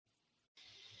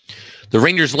The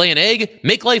Rangers lay an egg,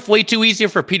 make life way too easy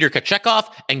for Peter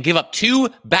Kochetkov, and give up 2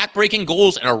 back-breaking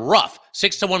goals in a rough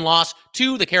 6-1 loss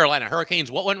to the Carolina Hurricanes.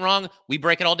 What went wrong? We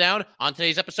break it all down on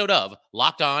today's episode of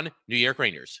Locked On New York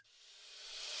Rangers.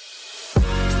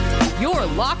 You're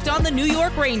Locked On the New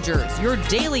York Rangers, your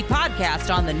daily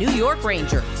podcast on the New York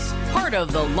Rangers. Part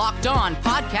of the Locked On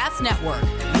Podcast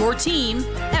Network, your team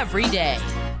every day.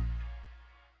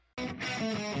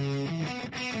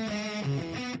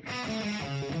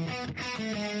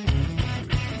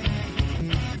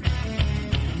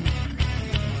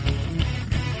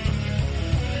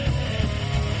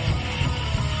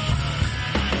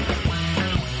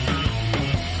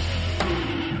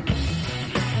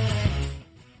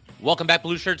 Welcome back,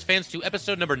 Blue Shirts fans, to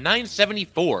episode number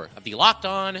 974 of the Locked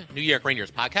On New York Rangers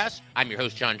podcast. I'm your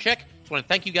host, John Chick. Just want to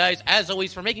thank you guys, as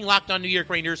always, for making Locked On New York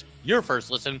Rangers your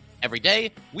first listen every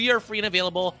day. We are free and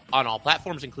available on all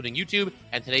platforms, including YouTube.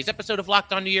 And today's episode of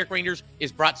Locked On New York Rangers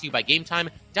is brought to you by Game Time.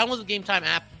 Download the Game Time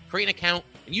app, create an account,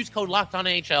 and use code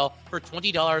LOCKEDONNHL for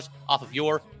 $20 off of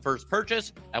your first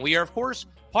purchase. And we are, of course,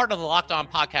 part of the Locked On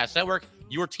Podcast Network,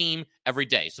 your team every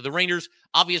day. So the Rangers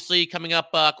obviously coming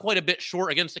up quite a bit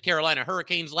short against the Carolina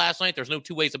Hurricanes last night. There's no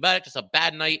two ways about it. Just a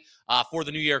bad night for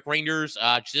the New York Rangers.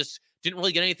 Just didn't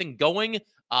really get anything going.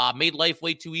 Made life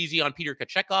way too easy on Peter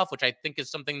Kochetkov, which I think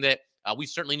is something that we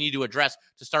certainly need to address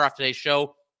to start off today's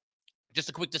show. Just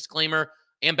a quick disclaimer.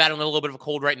 I am battling a little bit of a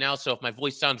cold right now, so if my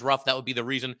voice sounds rough, that would be the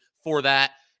reason for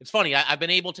that. It's funny, I've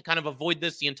been able to kind of avoid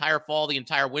this the entire fall, the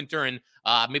entire winter, and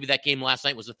maybe that game last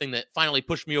night was the thing that finally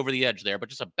pushed me over the edge there, but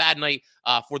just a bad night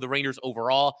for the Rangers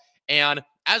overall. And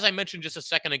as I mentioned just a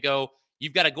second ago,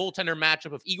 you've got a goaltender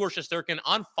matchup of Igor Shesterkin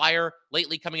on fire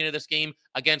lately coming into this game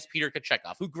against Peter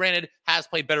Kochetkov, who granted has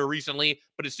played better recently,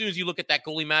 but as soon as you look at that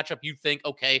goalie matchup, you think,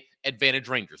 okay, advantage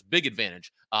Rangers, big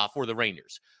advantage for the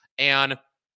Rangers. And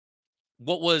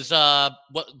the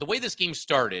way this game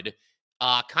started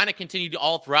kind of continued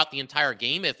all throughout the entire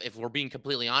game, if we're being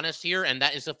completely honest here, and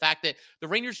that is the fact that the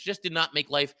Rangers just did not make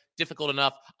life difficult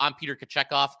enough on Peter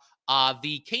Kochetkov.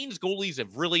 The Canes goalies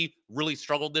have really, really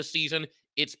struggled this season.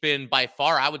 It's been by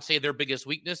far, I would say, their biggest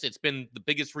weakness. It's been the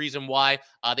biggest reason why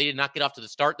they did not get off to the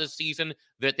start this season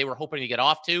that they were hoping to get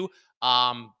off to.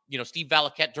 Steve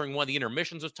Valiquette during one of the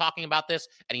intermissions was talking about this,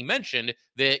 and he mentioned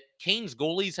that Canes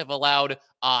goalies have allowed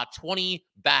 20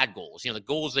 bad goals. The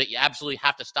goals that you absolutely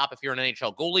have to stop if you're an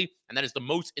NHL goalie, and that is the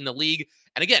most in the league.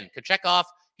 And again, Kochetkov,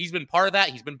 he's been part of that.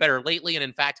 He's been better lately, and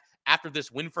in fact, after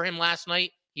this win for him last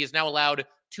night, he has now allowed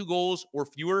 2 goals or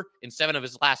fewer in 7 of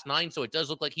his last 9, so it does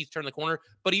look like he's turned the corner.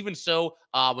 But even so,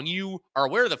 when you are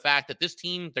aware of the fact that this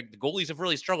team, the goalies have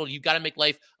really struggled, you've got to make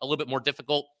life a little bit more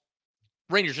difficult.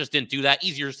 Rangers just didn't do that.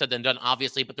 Easier said than done,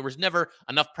 obviously, but there was never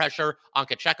enough pressure on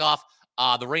Kochetkov.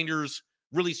 The Rangers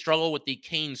really struggle with the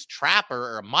Canes trap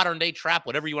or a modern-day trap,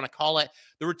 whatever you want to call it.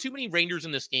 There were too many Rangers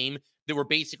in this game that were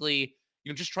basically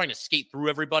just trying to skate through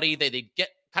everybody. They'd get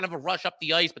kind of a rush up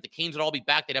the ice, but the Canes would all be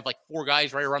back. They'd have like 4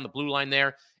 guys right around the blue line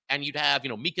there, and you'd have,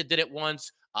 Mika did it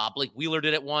once, Blake Wheeler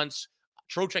did it once,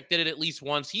 Trocheck did it at least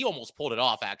once. He almost pulled it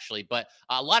off, actually. But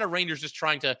a lot of Rangers just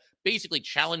trying to basically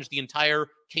challenge the entire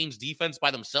Canes defense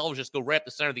by themselves, just go right up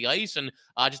the center of the ice, and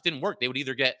just didn't work. They would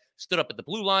either get stood up at the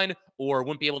blue line or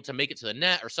wouldn't be able to make it to the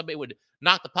net, or somebody would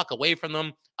knock the puck away from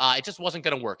them. It just wasn't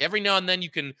going to work. Every now and then you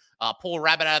can pull a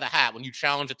rabbit out of the hat when you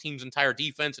challenge a team's entire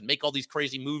defense and make all these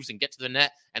crazy moves and get to the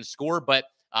net and score, but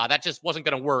that just wasn't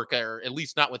going to work, or at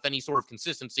least not with any sort of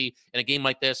consistency in a game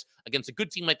like this against a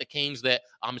good team like the Canes that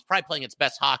is probably playing its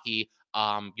best hockey,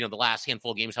 the last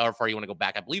handful of games, however far you want to go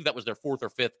back. I believe that was their 4th or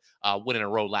 5th win in a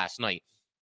row last night.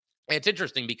 And it's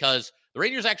interesting because the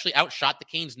Rangers actually outshot the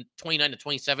Canes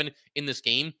 29-27 in this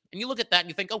game. And you look at that and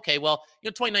you think, okay, well,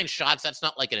 29 shots, that's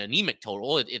not like an anemic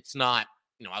total. It's not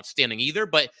outstanding either,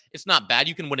 but it's not bad.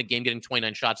 You can win a game getting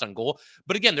 29 shots on goal.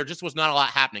 But again, there just was not a lot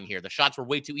happening here. The shots were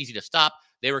way too easy to stop.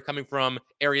 They were coming from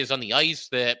areas on the ice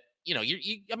that,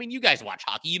 you guys watch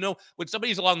hockey. When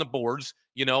somebody's along the boards,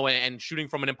 and shooting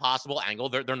from an impossible angle,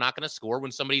 they're not going to score.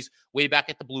 When somebody's way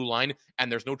back at the blue line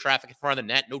and there's no traffic in front of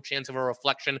the net, no chance of a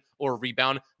reflection or a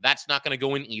rebound, that's not going to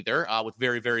go in either, with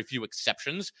very, very few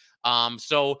exceptions.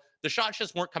 So the shots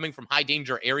just weren't coming from high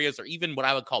danger areas or even what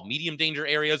I would call medium danger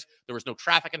areas. There was no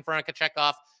traffic in front of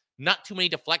Kochetkov. Not too many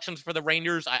deflections for the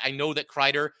Rangers. I know that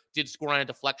Kreider did score on a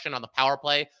deflection on the power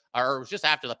play, or it was just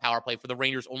after the power play for the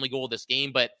Rangers' only goal of this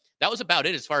game, but that was about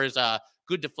it as far as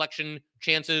good deflection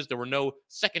chances. There were no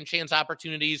second chance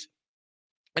opportunities.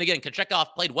 And again,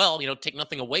 Kochetkov played well, take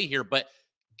nothing away here, but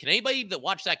can anybody that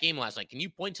watched that game last night, can you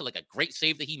point to like a great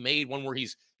save that he made, one where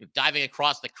he's diving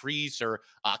across the crease or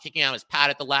kicking out his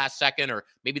pad at the last second, or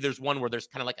maybe there's one where there's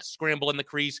kind of like a scramble in the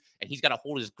crease and he's got to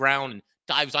hold his ground and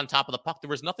dives on top of the puck? There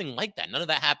was nothing like that. None of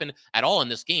that happened at all in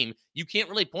this game. You can't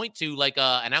really point to like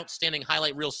an outstanding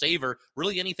highlight reel save or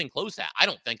really anything close to that, I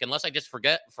don't think, unless I just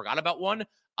forgot about one.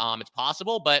 It's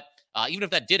possible, but even if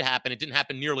that did happen, it didn't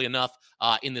happen nearly enough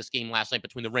in this game last night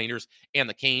between the Rangers and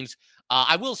the Canes.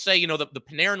 I will say, the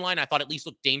Panarin line, I thought at least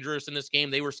looked dangerous in this game.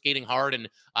 They were skating hard and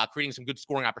creating some good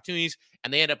scoring opportunities,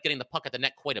 and they ended up getting the puck at the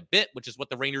net quite a bit, which is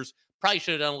what the Rangers probably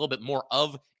should have done a little bit more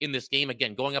of in this game.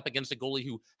 Again, going up against a goalie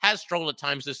who has struggled at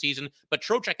times this season, but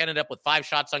Trocheck ended up with 5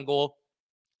 shots on goal.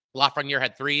 Lafreniere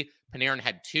had 3, Panarin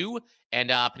had 2, and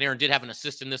Panarin did have an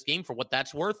assist in this game for what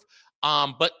that's worth.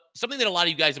 But something that a lot of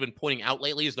you guys have been pointing out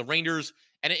lately is the Rangers,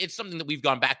 and it's something that we've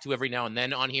gone back to every now and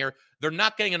then on here, they're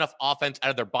not getting enough offense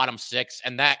out of their bottom 6,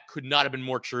 and that could not have been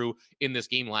more true in this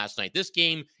game last night. This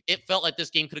game, it felt like this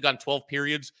game could have gone 12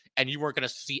 periods, and you weren't going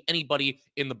to see anybody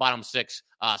in the bottom 6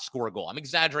 score a goal. I'm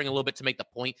exaggerating a little bit to make the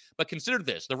point, but consider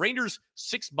this. The Rangers'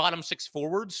 6 bottom 6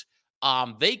 forwards,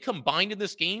 they combined in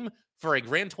this game for a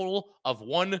grand total of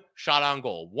 1 shot on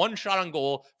goal. 1 shot on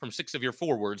goal from 6 of your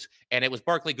forwards, and it was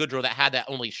Barclay Goodrow that had that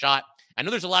only shot. I know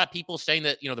there's a lot of people saying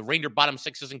that, the Ranger bottom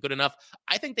 6 isn't good enough.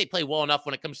 I think they play well enough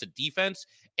when it comes to defense,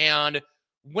 and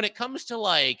when it comes to,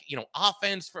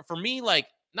 offense, for me,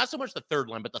 not so much the third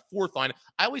line, but the fourth line,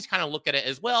 I always kind of look at it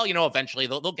as, well, eventually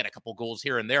they'll get a couple goals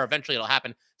here and there. Eventually it'll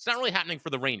happen. It's not really happening for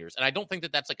the Rangers, and I don't think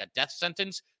that that's like a death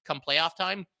sentence come playoff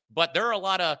time, but there are a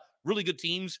lot of really good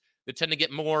teams that tend to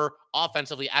get more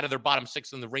offensively out of their bottom 6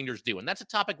 than the Rangers do. And that's a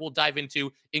topic we'll dive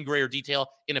into in greater detail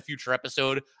in a future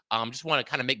episode. Just want to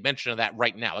kind of make mention of that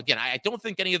right now. Again, I don't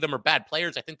think any of them are bad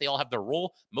players. I think they all have their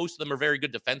role. Most of them are very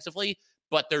good defensively,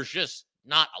 but there's just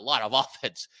not a lot of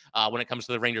offense when it comes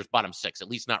to the Rangers bottom 6, at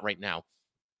least not right now.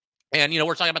 And,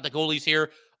 we're talking about the goalies here.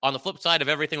 On the flip side of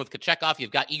everything with Kochetkov, you've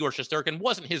got Igor Shesterkin.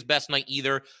 Wasn't his best night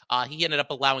either. He ended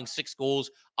up allowing 6 goals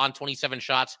on 27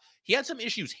 shots. He had some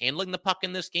issues handling the puck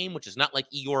in this game, which is not like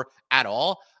Igor at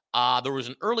all. There was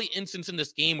an early instance in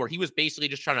this game where he was basically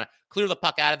just trying to clear the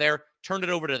puck out of there, turned it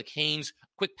over to the Canes,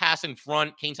 quick pass in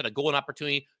front. Canes had a goal and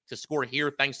opportunity to score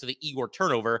here thanks to the Igor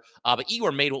turnover. But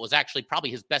Igor made what was actually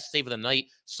probably his best save of the night,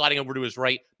 sliding over to his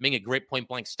right, making a great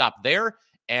point-blank stop there,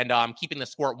 and keeping the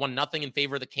score at 1-0 in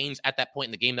favor of the Canes at that point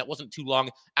in the game. That wasn't too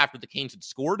long after the Canes had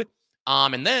scored.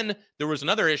 And then there was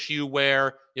another issue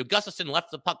where Gustafsson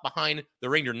left the puck behind the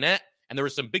Ranger net, and there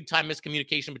was some big-time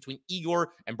miscommunication between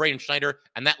Igor and Braden Schneider,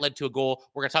 and that led to a goal.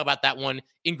 We're going to talk about that one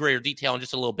in greater detail in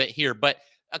just a little bit here. But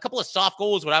a couple of soft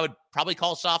goals, what I would probably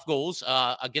call soft goals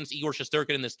against Igor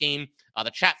Shesterkin in this game.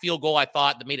 The Chatfield goal, I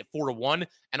thought, that made it 4-1,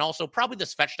 and also probably the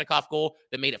Svechnikov goal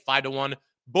that made it 5-1.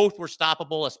 Both were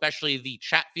stoppable, especially the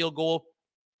Chatfield goal.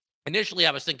 Initially,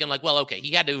 I was thinking well, okay,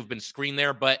 he had to have been screened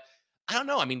there, but I don't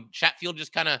know. I mean, Chatfield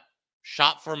just kind of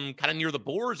shot from kind of near the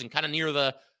boards and kind of near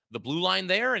the blue line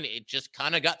there, and it just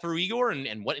kind of got through Igor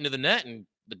and went into the net, and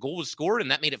the goal was scored,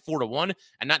 and that made it 4-1.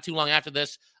 And not too long after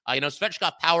this,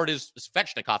 Svechnikov powered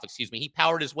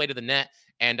his way to the net,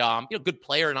 and good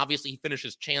player, and obviously he finished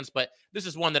his chance, but this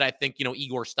is one that I think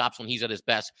Igor stops when he's at his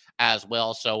best as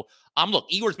well. So look,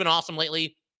 Igor's been awesome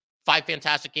lately. 5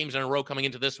 fantastic games in a row coming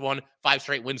into this one, 5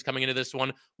 straight wins coming into this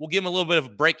one. We'll give him a little bit of a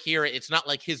break here. It's not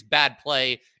like his bad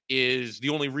play is the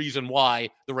only reason why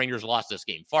the Rangers lost this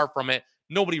game. Far from it.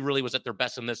 Nobody really was at their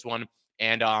best in this one.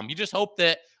 And you just hope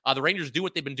that the Rangers do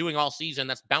what they've been doing all season.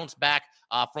 That's bounce back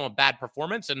from a bad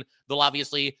performance. And they'll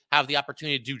obviously have the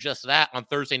opportunity to do just that on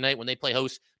Thursday night when they play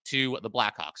host to the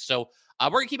Blackhawks. So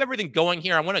we're going to keep everything going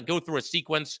here. I want to go through a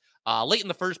sequence late in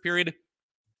the first period,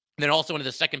 and then also into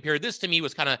the second period. This, to me,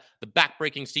 was kind of the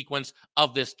back-breaking sequence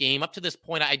of this game. Up to this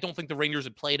point, I don't think the Rangers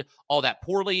had played all that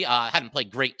poorly. Hadn't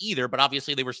played great either, but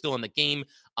obviously they were still in the game.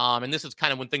 And this is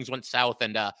kind of when things went south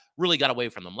and really got away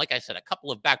from them. Like I said, a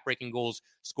couple of back-breaking goals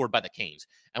scored by the Canes.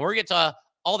 And we're going to get to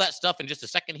all that stuff in just a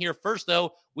second here. First,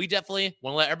 though, we definitely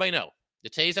want to let everybody know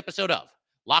that today's episode of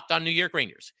Locked On New York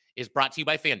Rangers is brought to you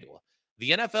by FanDuel.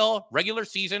 The NFL regular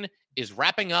season is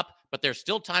wrapping up, but there's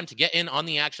still time to get in on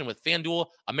the action with FanDuel,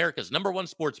 America's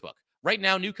 #1 sportsbook. Right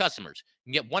now, new customers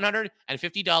can get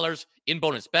 $150 in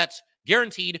bonus bets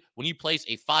guaranteed when you place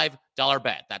a $5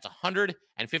 bet. That's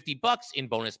 $150 in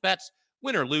bonus bets.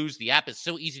 Win or lose, the app is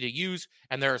so easy to use,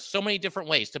 and there are so many different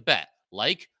ways to bet,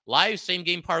 like live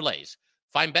same-game parlays.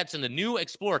 Find bets in the new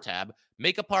Explore tab,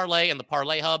 make a parlay in the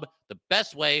Parlay Hub, the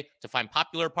best way to find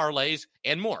popular parlays,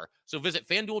 and more. So visit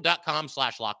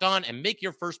FanDuel.com/lockedon and make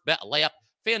your first bet a layup.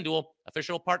 FanDuel,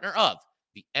 official partner of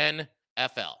the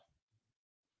NFL.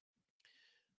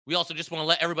 We also just want to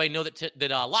let everybody know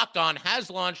that Locked On has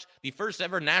launched the first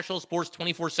ever national sports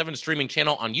 24/7 streaming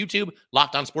channel on YouTube.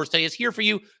 Locked On Sports Today is here for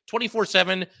you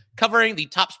 24/7, covering the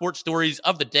top sports stories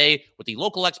of the day with the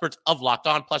local experts of Locked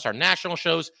On, plus our national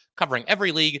shows covering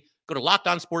every league. Go to Locked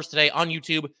On Sports Today on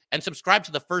YouTube and subscribe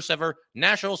to the first ever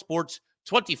national sports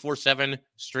 24/7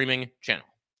 streaming channel.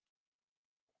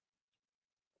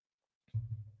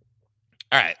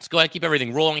 All right, let's go ahead and keep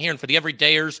everything rolling here. And for the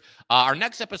everydayers, our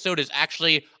next episode is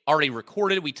actually already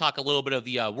recorded. We talk a little bit of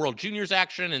the World Juniors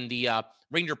action and the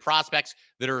Ranger prospects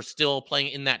that are still playing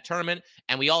in that tournament.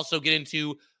 And we also get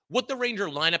into what the Ranger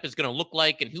lineup is going to look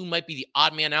like and who might be the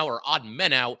odd man out or odd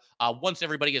men out once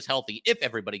everybody is healthy, if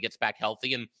everybody gets back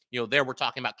healthy. And, there we're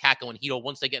talking about Kakko and Hito.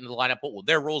 Once they get into the lineup, what will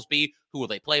their roles be? Who will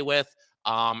they play with?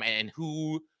 And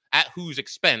who... at whose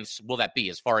expense will that be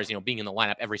as far as, being in the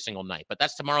lineup every single night? But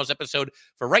that's tomorrow's episode.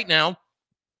 For right now,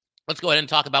 let's go ahead and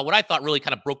talk about what I thought really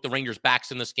kind of broke the Rangers'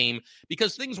 backs in this game,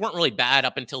 because things weren't really bad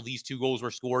up until these two goals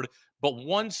were scored. But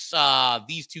once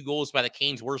these two goals by the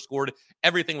Canes were scored,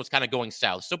 everything was kind of going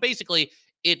south. So basically,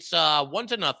 it's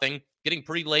 1-0, getting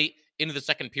pretty late into the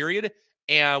second period.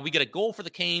 And we get a goal for the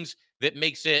Canes that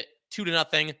makes it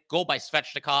 2-0, goal by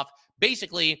Svechnikov.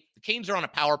 Basically, the Canes are on a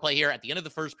power play here at the end of the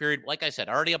first period. Like I said,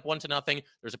 already up 1-0.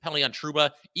 There's a penalty on Trouba.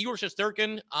 Igor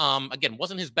Shesterkin, again,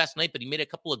 wasn't his best night, but he made a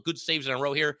couple of good saves in a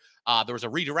row here. There was a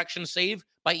redirection save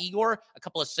by Igor, a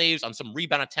couple of saves on some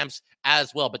rebound attempts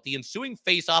as well. But the ensuing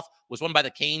faceoff was won by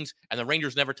the Canes, and the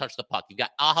Rangers never touched the puck. You've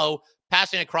got Aho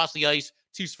passing across the ice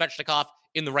to Svechnikov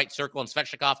in the right circle, and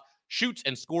Svechnikov shoots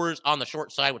and scores on the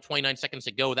short side with 29 seconds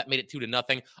to go. That made it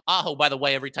 2-0. Aho, by the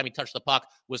way, every time he touched the puck,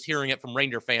 was hearing it from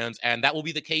Ranger fans, and that will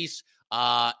be the case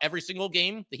every single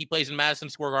game that he plays in Madison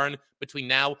Square Garden between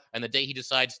now and the day he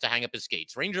decides to hang up his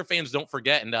skates. Ranger fans don't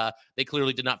forget, and they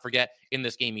clearly did not forget in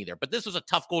this game either. But this was a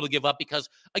tough goal to give up because,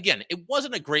 again, it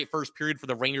wasn't a great first period for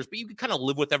the Rangers, but you could kind of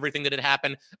live with everything that had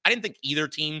happened. I didn't think either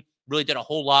team really did a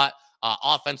whole lot.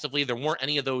 Offensively, there weren't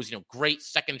any of those, great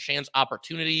second chance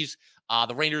opportunities.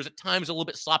 The Rangers at times a little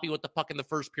bit sloppy with the puck in the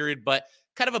first period, but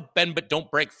kind of a bend but don't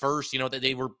break first. That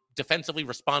they were defensively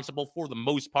responsible for the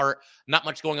most part. Not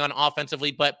much going on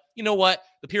offensively, but you know what?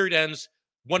 The period ends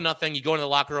 1-0. You go into the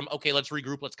locker room. Okay, let's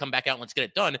regroup. Let's come back out and let's get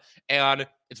it done. And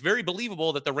it's very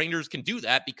believable that the Rangers can do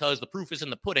that because the proof is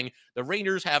in the pudding. The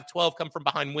Rangers have 12 come from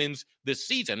behind wins this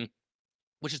season,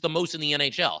 which is the most in the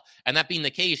NHL. And that being the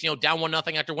case, down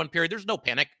 1-0 after one period, there's no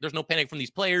panic. There's no panic from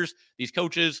these players, these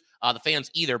coaches, the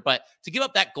fans either. But to give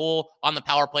up that goal on the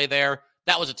power play there,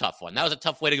 that was a tough one. That was a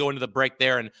tough way to go into the break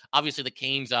there. And obviously the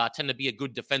Canes tend to be a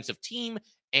good defensive team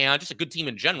and just a good team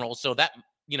in general. So that,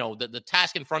 the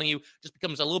task in front of you just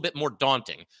becomes a little bit more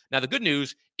daunting. Now, the good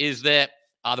news is that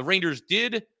the Rangers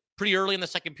did pretty early in the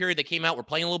second period. They came out, were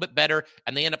playing a little bit better,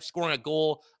 and they end up scoring a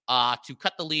goal to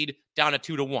cut the lead down to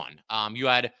 2-1. You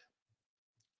had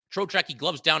Trocheck, he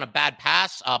gloves down a bad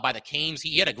pass by the Canes.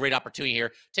 He had a great opportunity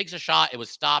here. Takes a shot. It was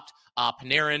stopped.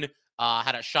 Panarin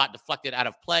had a shot deflected out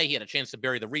of play. He had a chance to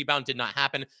bury the rebound. Did not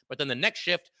happen. But then the next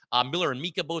shift, Miller and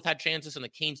Mika both had chances, and the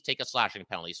Canes take a slashing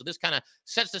penalty. So this kind of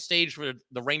sets the stage for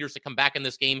the Rangers to come back in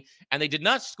this game. And they did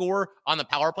not score on the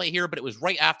power play here, but it was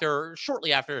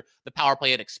shortly after the power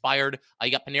play had expired.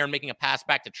 You got Panarin making a pass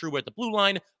back to Trouba at the blue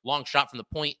line. Long shot from the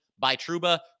point by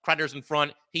Trouba. Kreider's in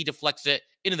front. He deflects it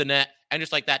into the net. And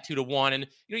just like that, 2-1. And,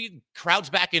 you crowds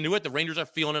back into it. The Rangers are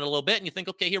feeling it a little bit. And you think,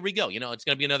 okay, here we go. It's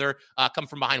going to be another come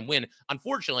from behind win.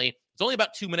 Unfortunately, it's only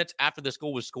about 2 minutes after this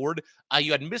goal was scored.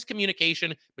 You had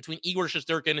miscommunication between Igor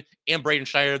Shesterkin and Braden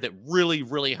Schneider that really,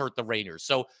 really hurt the Rangers.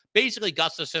 So basically,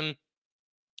 Gustafsson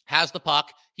has the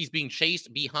puck. He's being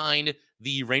chased behind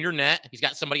the Ranger net. He's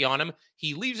got somebody on him.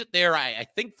 He leaves it there, I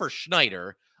think, for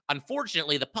Schneider.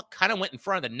 Unfortunately, the puck kind of went in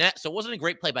front of the net, so it wasn't a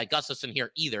great play by Gustafsson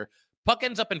here either. Puck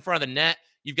ends up in front of the net.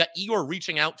 You've got Igor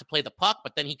reaching out to play the puck,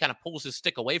 but then he kind of pulls his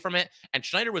stick away from it, and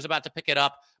Schneider was about to pick it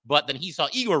up, but then he saw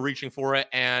Igor reaching for it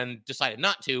and decided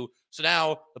not to. So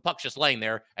now the puck's just laying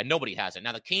there, and nobody has it.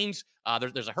 Now the Canes,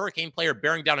 there's a Hurricane player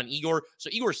bearing down on Igor, so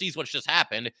Igor sees what's just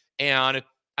happened, and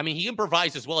he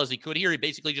improvised as well as he could here. He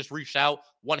basically just reached out,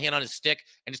 one hand on his stick,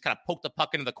 and just kind of poked the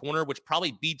puck into the corner, which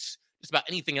probably beats just about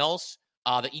anything else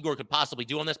that Igor could possibly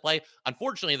do on this play.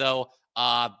 Unfortunately, though,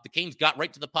 the Canes got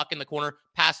right to the puck in the corner,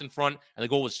 pass in front, and the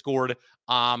goal was scored.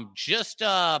 A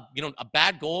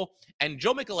bad goal. And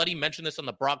Joe Micheletti mentioned this on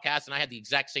the broadcast, and I had the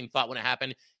exact same thought when it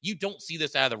happened. You don't see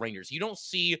this out of the Rangers. You don't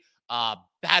see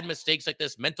bad mistakes like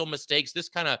this, mental mistakes, this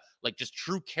kind of like just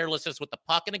true carelessness with the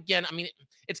puck. And again, I mean,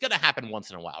 it's going to happen once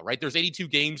in a while, right? There's 82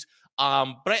 games.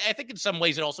 But I think in some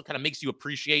ways it also kind of makes you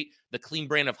appreciate the clean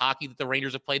brand of hockey that the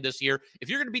Rangers have played this year. If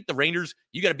you're going to beat the Rangers,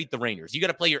 you got to beat the Rangers. You got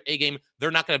to play your A game.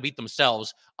 They're not going to beat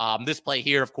themselves. This play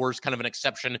here, of course, kind of an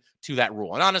exception to that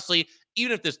rule. And honestly,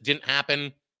 even if this didn't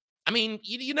happen, I mean,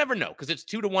 you never know because it's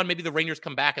 2-1. Maybe the Rangers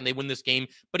come back and they win this game.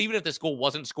 But even if this goal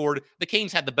wasn't scored, the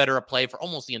Canes had the better of play for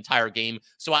almost the entire game.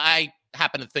 So I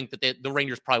happen to think that the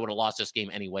Rangers probably would have lost this game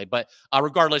anyway. But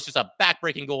regardless, just a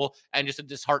backbreaking goal and just a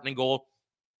disheartening goal.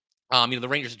 The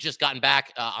Rangers have just gotten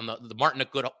back on the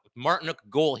Martinook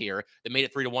goal here that made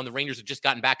it 3-1. The Rangers have just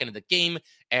gotten back into the game,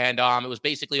 and it was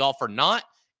basically all for naught.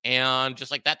 And just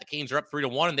like that, the Canes are up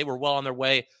 3-1, and they were well on their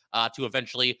way to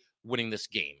eventually winning this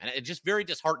game. And it's just very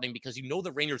disheartening because you know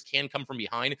the Rangers can come from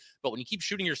behind, but when you keep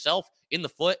shooting yourself in the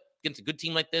foot against a good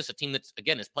team like this, a team that's,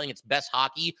 again, is playing its best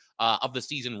hockey of the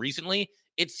season recently,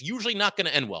 it's usually not going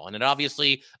to end well. And it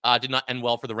obviously did not end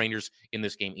well for the Rangers in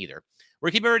this game either. We're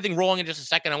going to keep everything rolling in just a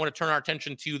second. I want to turn our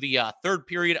attention to the third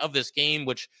period of this game,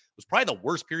 which was probably the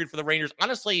worst period for the Rangers.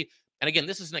 Honestly, and again,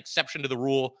 this is an exception to the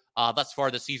rule thus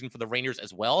far this season for the Rangers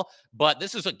as well. But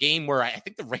this is a game where I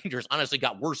think the Rangers honestly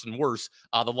got worse and worse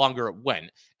the longer it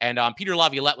went. And Peter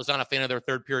Laviolette was not a fan of their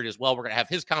third period as well. We're going to have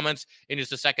his comments in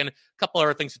just a second. A couple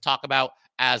other things to talk about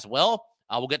as well.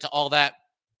 We'll get to all that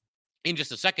in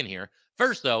just a second here.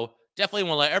 First, though, definitely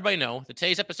want to let everybody know that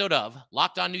today's episode of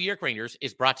Locked On New York Rangers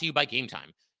is brought to you by Game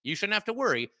Time. You shouldn't have to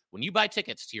worry when you buy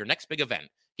tickets to your next big event.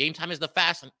 Game Time is the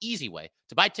fast and easy way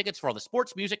to buy tickets for all the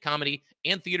sports, music, comedy,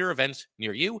 and theater events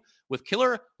near you with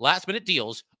killer last-minute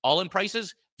deals, all-in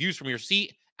prices, views from your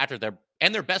seat,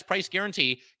 their best price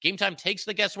guarantee. Game Time takes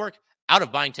the guesswork out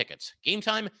of buying tickets. Game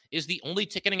Time is the only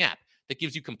ticketing app that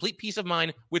gives you complete peace of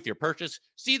mind with your purchase.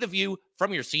 See the view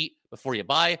from your seat before you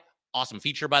buy. Awesome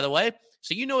feature, by the way.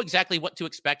 So you know exactly what to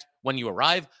expect when you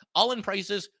arrive. All-in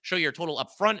prices show your total up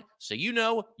front, so you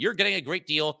know you're getting a great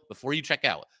deal before you check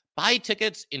out. Buy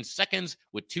tickets in seconds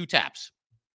with 2 taps.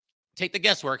 Take the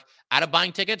guesswork out of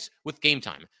buying tickets with Game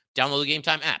Time. Download the Game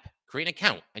Time app, create an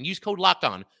account, and use code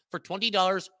LOCKEDON for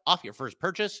 $20 off your first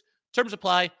purchase. Terms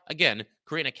apply. Again,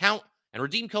 create an account and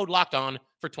redeem code LOCKEDON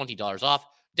for $20 off.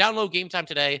 Download Game Time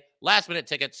today. Last-minute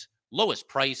tickets, lowest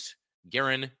price,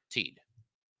 guaranteed.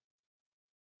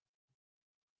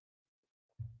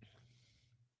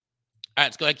 All right,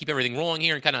 let's go ahead and keep everything rolling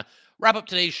here and kind of wrap up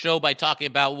today's show by talking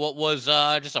about what was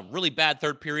just a really bad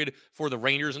third period for the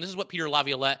Rangers. And this is what Peter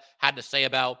Laviolette had to say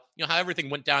about, how everything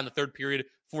went down in the third period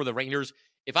for the Rangers.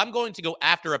 If I'm going to go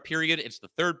after a period, it's the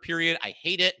third period. I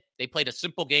hate it. They played a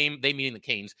simple game. They meaning the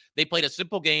Canes. They played a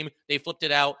simple game. They flipped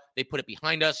it out. They put it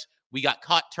behind us. We got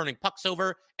caught turning pucks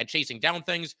over and chasing down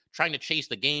things, trying to chase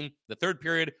the game. The third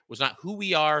period was not who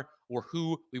we are or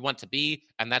who we want to be,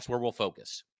 and that's where we'll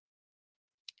focus.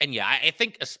 And yeah, I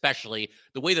think especially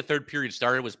the way the third period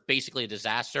started was basically a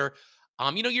disaster.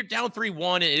 You're down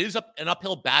 3-1, and it is an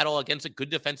uphill battle against a good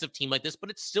defensive team like this,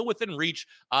 but it's still within reach.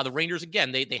 The Rangers,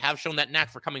 again, they have shown that knack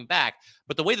for coming back.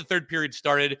 But the way the third period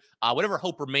started, whatever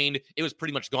hope remained, it was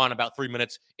pretty much gone about 3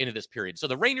 minutes into this period. So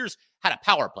the Rangers had a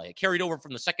power play. It carried over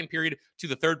from the second period to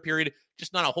the third period.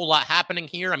 Just not a whole lot happening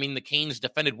here. I mean, the Canes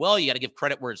defended well. You got to give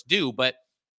credit where it's due, but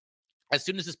as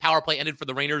soon as this power play ended for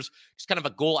the Rangers, just kind of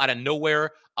a goal out of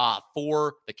nowhere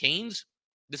for the Canes.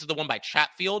 This is the one by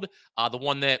Chatfield, the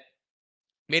one that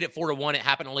made it 4-1. It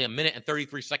happened only a minute and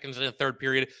 33 seconds in the third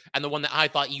period. And the one that I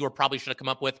thought Igor probably should have come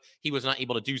up with, he was not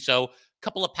able to do so. A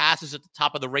couple of passes at the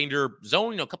top of the Ranger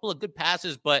zone, a couple of good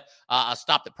passes, but a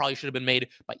stop that probably should have been made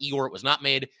by Igor. It was not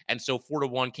made. And so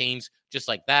 4-1 Canes, just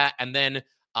like that. And then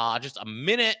just a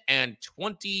minute and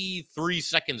 23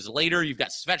 seconds later, you've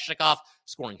got Svechnikov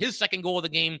scoring his second goal of the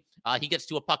game. He gets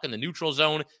to a puck in the neutral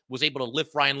zone, was able to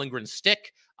lift Ryan Lindgren's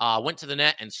stick, went to the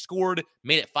net and scored,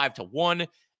 made it 5-1.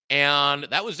 And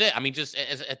that was it. I mean, just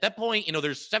at that point,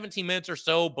 there's 17 minutes or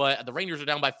so, but the Rangers are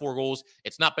down by 4 goals.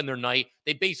 It's not been their night.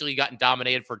 They've basically gotten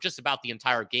dominated for just about the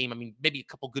entire game. I mean, maybe a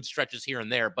couple good stretches here and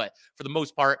there, but for the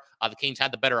most part, the Canes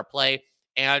had the better of play.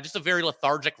 And just a very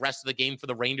lethargic rest of the game for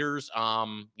the Rangers.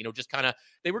 They were just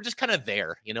kind of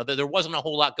there. There wasn't a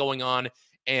whole lot going on.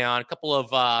 And a couple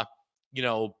of,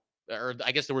 or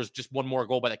I guess there was just one more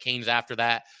goal by the Canes after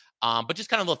that. But just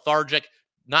kind of lethargic,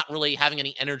 not really having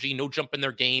any energy, no jump in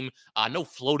their game, no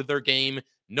flow to their game,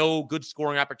 no good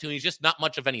scoring opportunities, just not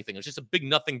much of anything. It was just a big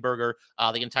nothing burger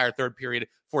the entire third period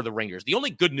for the Rangers. The only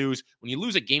good news when you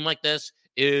lose a game like this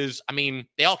is, I mean,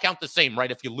 they all count the same,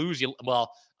 right? If you lose,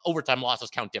 overtime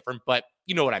losses count different, but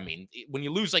you know what I mean. When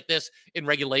you lose like this in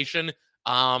regulation,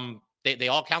 they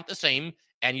all count the same,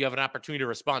 and you have an opportunity to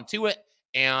respond to it.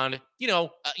 And,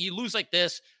 you lose like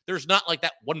this. There's not like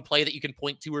that one play that you can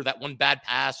point to or that one bad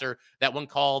pass or that one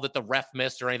call that the ref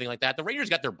missed or anything like that. The Rangers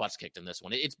got their butts kicked in this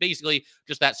one. It's basically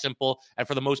just that simple. And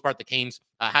for the most part, the Canes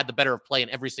had the better of play in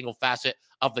every single facet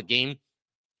of the game.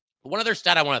 One other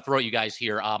stat I want to throw at you guys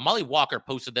here. Molly Walker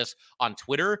posted this on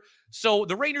Twitter. So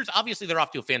the Rangers, obviously, they're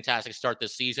off to a fantastic start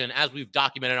this season. As we've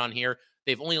documented on here,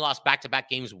 they've only lost back-to-back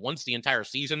games once the entire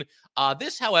season.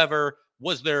 This, however,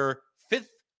 was their 5th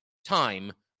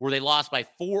time where they lost by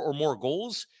 4 or more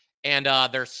goals, and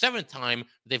their 7th time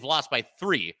they've lost by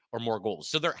 3 or more goals.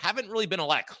 So there haven't really been a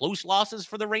lot of close losses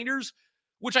for the Rangers,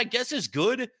 which I guess is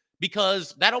good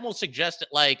because that almost suggests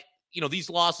that, these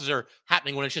losses are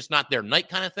happening when it's just not their night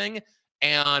kind of thing.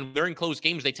 And they're in close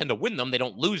games, they tend to win them. They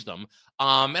don't lose them.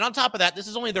 And on top of that, this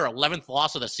is only their 11th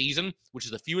loss of the season, which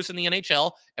is the fewest in the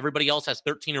NHL. Everybody else has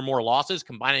 13 or more losses,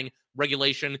 combining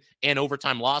regulation and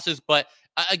overtime losses. But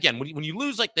again, when you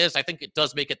lose like this, I think it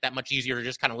does make it that much easier to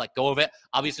just kind of let go of it.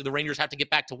 Obviously, the Rangers have to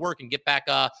get back to work and get back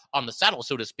on the saddle,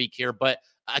 so to speak, here. But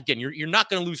again, you're not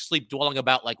going to lose sleep dwelling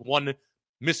about one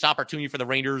missed opportunity for the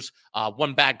Rangers,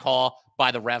 one bad call by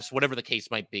the refs, whatever the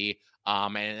case might be.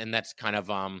 And that's kind of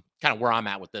where I'm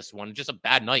at with this one. Just a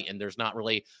bad night, and there's not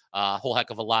really a whole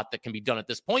heck of a lot that can be done at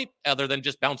this point other than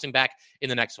just bouncing back in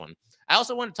the next one. I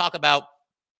also want to talk about a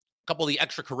couple of the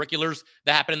extracurriculars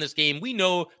that happened in this game. We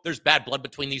know there's bad blood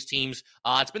between these teams.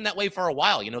 It's been that way for a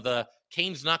while. The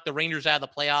Canes knocked the Rangers out of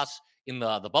the playoffs in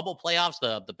the bubble playoffs,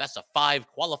 the best of 5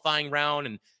 qualifying round,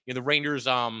 and the Rangers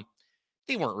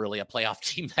they weren't really a playoff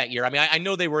team that year. I mean, I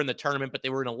know they were in the tournament, but they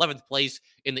were in 11th place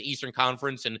in the Eastern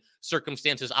Conference, and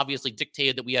circumstances obviously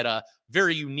dictated that we had a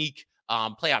very unique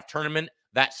playoff tournament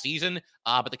that season.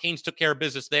 But the Canes took care of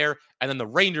business there, and then the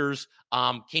Rangers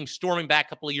came storming back a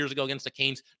couple of years ago against the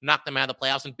Canes, knocked them out of the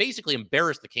playoffs, and basically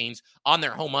embarrassed the Canes on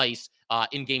their home ice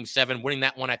in Game 7, winning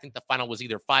that one. I think the final was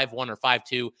either 5-1 or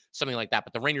 5-2, something like that.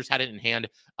 But the Rangers had it in hand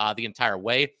the entire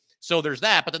way. So there's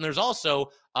that. But then there's also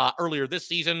earlier this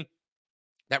season,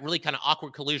 that really kind of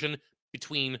awkward collision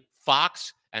between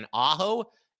Fox and Aho.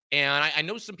 And I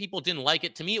know some people didn't like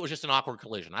it. To me, it was just an awkward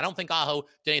collision. I don't think Aho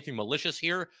did anything malicious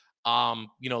here.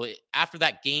 After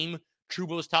that game,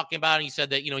 Trouba was talking about it, and he said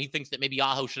that, he thinks that maybe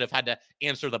Aho should have had to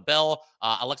answer the bell.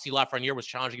 Alexis Lafreniere was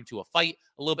challenging him to a fight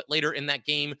a little bit later in that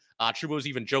game. Trouba was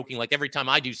even joking, every time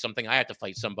I do something, I have to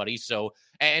fight somebody. So,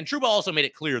 and Trouba also made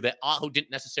it clear that Aho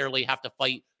didn't necessarily have to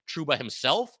fight Trouba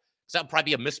himself. So that would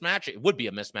probably be a mismatch. It would be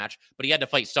a mismatch, but he had to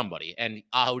fight somebody, and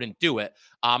Aho didn't do it.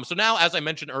 So now, as I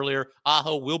mentioned earlier,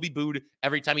 Aho will be booed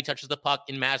every time he touches the puck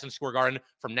in Madison Square Garden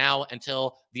from now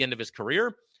until the end of his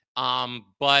career.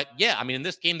 But yeah, I mean, in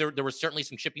this game, there was certainly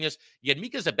some chippiness. You had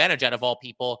Mika Zibanejad, of all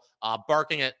people,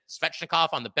 barking at Svechnikov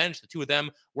on the bench. The two of them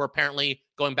were apparently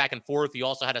going back and forth. You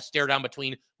also had a stare down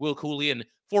between Will Cooley and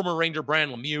former Ranger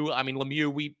Brandon Lemieux. I mean,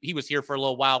 Lemieux, he was here for a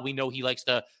little while. We know he likes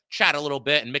to chat a little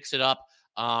bit and mix it up.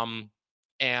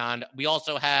 And we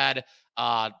also had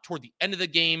toward the end of the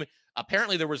game,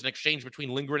 apparently there was an exchange between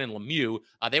Lindgren and Lemieux.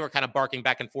 They were kind of barking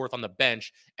back and forth on the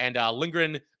bench. And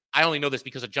Lindgren, I only know this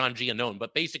because of John Giannone,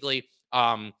 but basically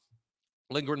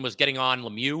Lindgren was getting on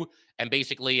Lemieux and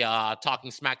basically talking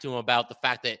smack to him about the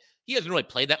fact that he hasn't really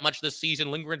played that much this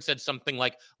season. Lindgren said something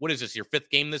like, what is this, your 5th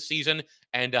game this season?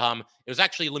 And it was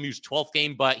actually Lemieux's 12th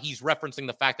game, but he's referencing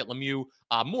the fact that Lemieux,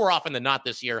 more often than not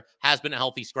this year, has been a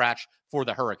healthy scratch for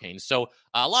the Hurricanes. So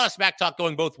a lot of smack talk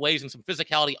going both ways and some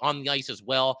physicality on the ice as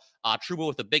well. Trouba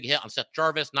with a big hit on Seth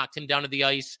Jarvis, knocked him down to the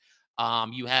ice.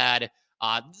 You had,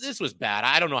 this was bad.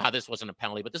 I don't know how this wasn't a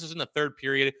penalty, but this is in the 3rd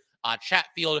period.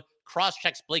 Chatfield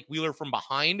cross-checks Blake Wheeler from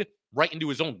behind right into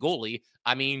his own goalie.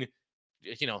 I mean,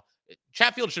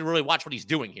 Chatfield should really watch what he's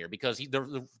doing here because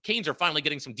the Canes are finally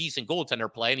getting some decent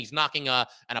goaltender play, and he's knocking an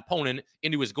opponent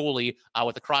into his goalie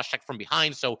with a cross-check from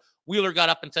behind. So Wheeler got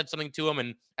up and said something to him,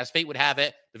 and as fate would have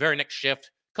it, the very next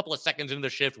shift, a couple of seconds into the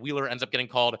shift, Wheeler ends up getting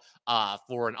called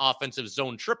for an offensive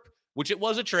zone trip, which it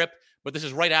was a trip, but this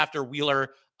is right after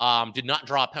Wheeler did not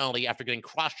draw a penalty after getting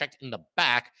cross-checked in the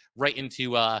back right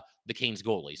into the Canes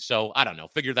goalie. So I don't know,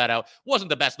 figure that out. Wasn't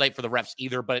the best night for the refs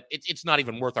either, but it's not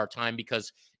even worth our time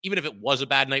because even if it was a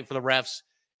bad night for the refs,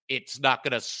 it's not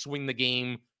going to swing the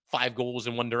game 5 goals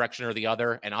in one direction or the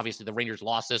other. And obviously the Rangers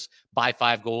lost this by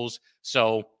 5 goals.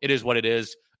 So it is what it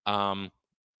is.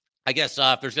 I guess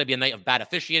if there's going to be a night of bad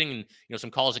officiating and some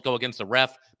calls that go against the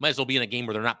ref, might as well be in a game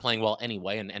where they're not playing well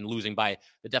anyway and losing by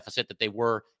the deficit that they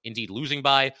were indeed losing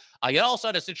by. You also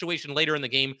had a situation later in the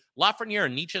game. Lafreniere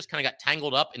and Necas kind of got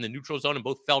tangled up in the neutral zone and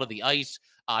both fell to the ice.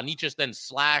 Necas then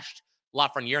slashed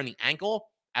Lafreniere in the ankle.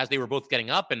 as they were both getting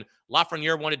up, and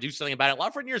Lafreniere wanted to do something about it.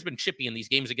 Lafreniere's been chippy in these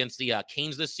games against the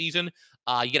Canes this season.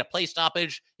 You get a play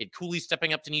stoppage. You had Cooley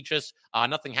stepping up to Necas.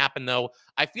 Nothing happened, though.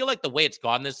 I feel like the way it's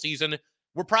gone this season,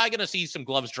 we're probably going to see some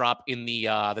gloves drop in the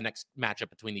next matchup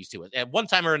between these two. At one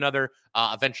time or another,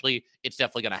 eventually, it's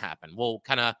definitely going to happen. We'll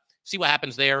kind of see what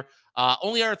happens there.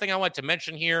 Only other thing I wanted to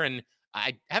mention here, and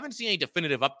I haven't seen any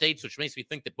definitive updates, which makes me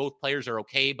think that both players are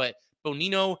okay, but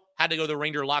Bonino had to go to the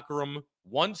Ranger locker room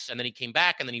once, and then he came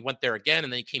back, and then he went there again,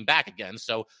 and then he came back again.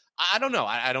 So I don't know.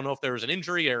 I don't know if there was an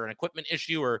injury or an equipment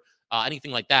issue or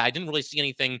anything like that. I didn't really see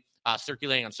anything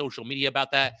circulating on social media about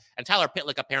that. And Tyler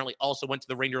Pitlick apparently also went to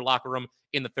the Ranger locker room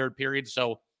in the third period.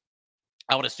 So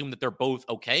I would assume that they're both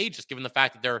okay, just given the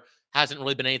fact that there hasn't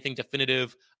really been anything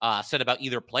definitive said about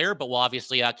either player. But we'll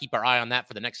obviously keep our eye on that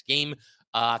for the next game.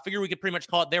 I figure we could pretty much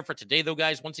call it there for today, though,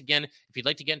 guys. Once again, if you'd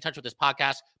like to get in touch with this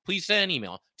podcast, please send an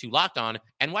email to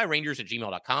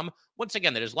lockedonnyrangers@gmail.com. Once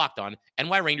again, that is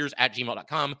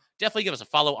lockedonnyrangers@gmail.com. Definitely give us a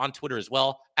follow on Twitter as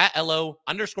well, at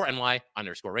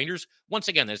 @LO_NY_Rangers. Once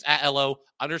again, that is at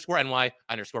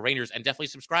 @LO_NY_Rangers. And definitely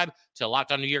subscribe to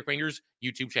Locked On New York Rangers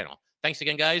YouTube channel. Thanks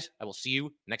again, guys. I will see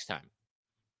you next time.